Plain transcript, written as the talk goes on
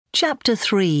Chapter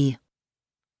 3.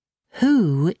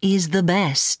 Who is the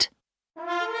best?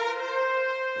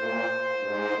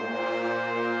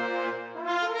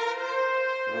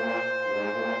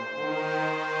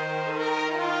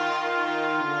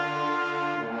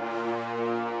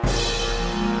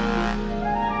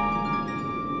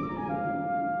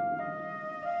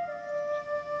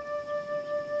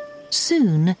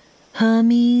 Soon,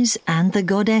 Hermes and the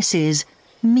goddesses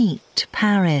meet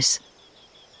Paris.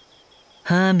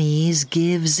 Hermes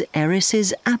gives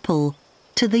Eris's apple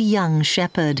to the young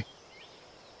shepherd.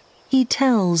 He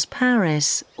tells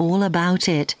Paris all about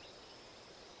it.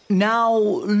 Now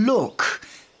look,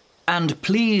 and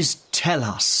please tell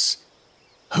us,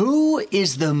 who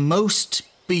is the most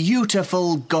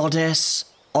beautiful goddess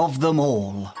of them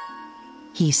all?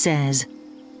 He says.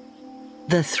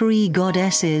 The three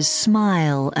goddesses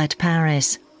smile at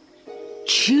Paris.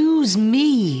 Choose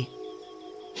me,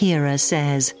 Hera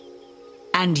says.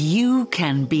 and you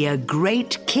can be a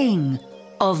great king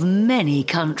of many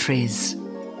countries.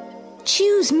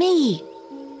 Choose me,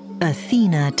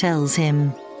 Athena tells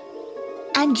him.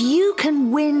 and you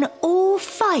can win all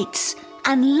fights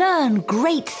and learn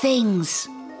great things.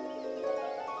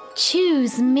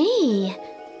 Choose me,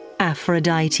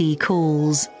 Aphrodite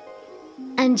calls.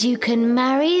 and you can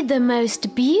marry the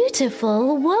most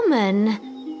beautiful woman.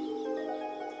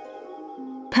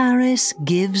 Paris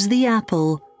gives the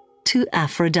apple to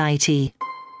Aphrodite.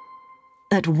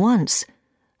 At once,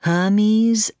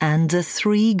 Hermes and the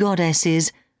three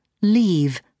goddesses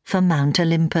leave for Mount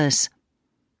Olympus.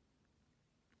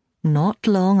 Not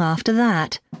long after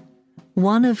that,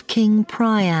 one of King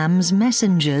Priam's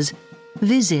messengers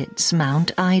visits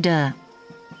Mount Ida.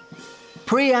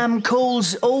 Priam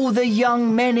calls all the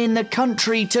young men in the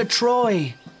country to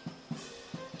Troy.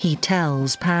 He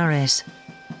tells Paris.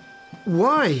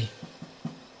 Why?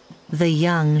 The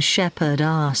young shepherd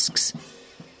asks.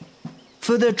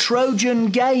 For the Trojan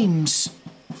Games.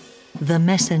 The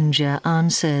messenger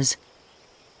answers.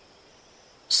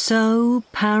 So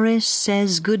Paris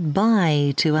says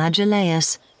goodbye to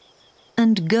Agelaus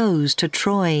and goes to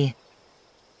Troy.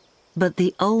 But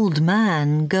the old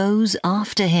man goes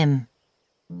after him.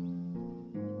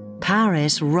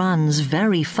 Paris runs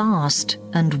very fast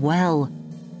and well.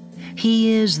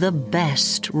 He is the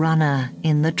best runner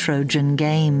in the Trojan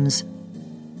Games.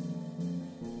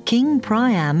 King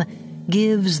Priam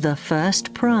gives the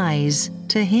first prize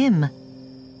to him.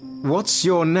 What's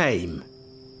your name?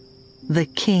 The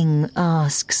king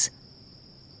asks.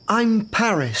 I'm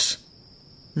Paris,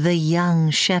 The young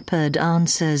shepherd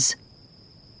answers.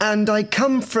 and I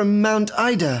come from Mount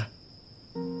Ida.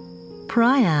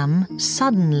 Priam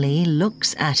suddenly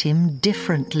looks at him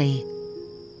differently.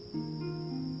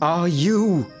 Are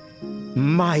you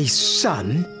my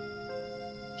son?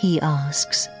 He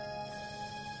asks.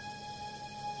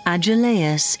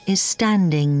 Agelaus is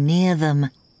standing near them.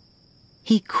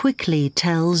 He quickly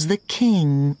tells the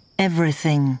king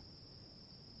everything.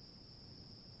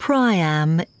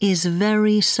 Priam is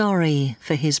very sorry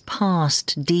for his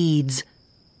past deeds,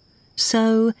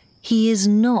 so he is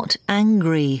not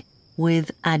angry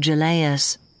with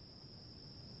Agelaus.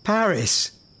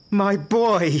 Paris, my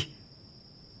boy,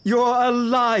 you're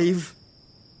alive.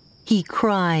 He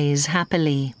cries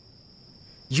happily.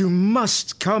 You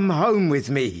must come home with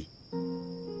me.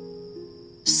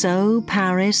 So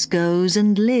Paris goes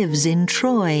and lives in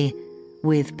Troy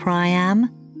with Priam,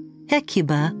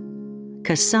 Hecuba,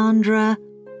 Cassandra,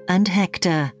 and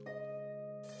Hector.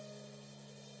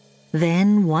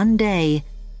 Then one day,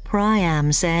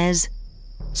 Priam says,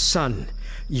 Son,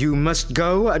 you must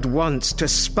go at once to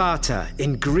Sparta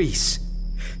in Greece.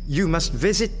 You must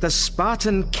visit the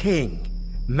Spartan king,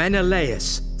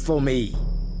 Menelaus, for me.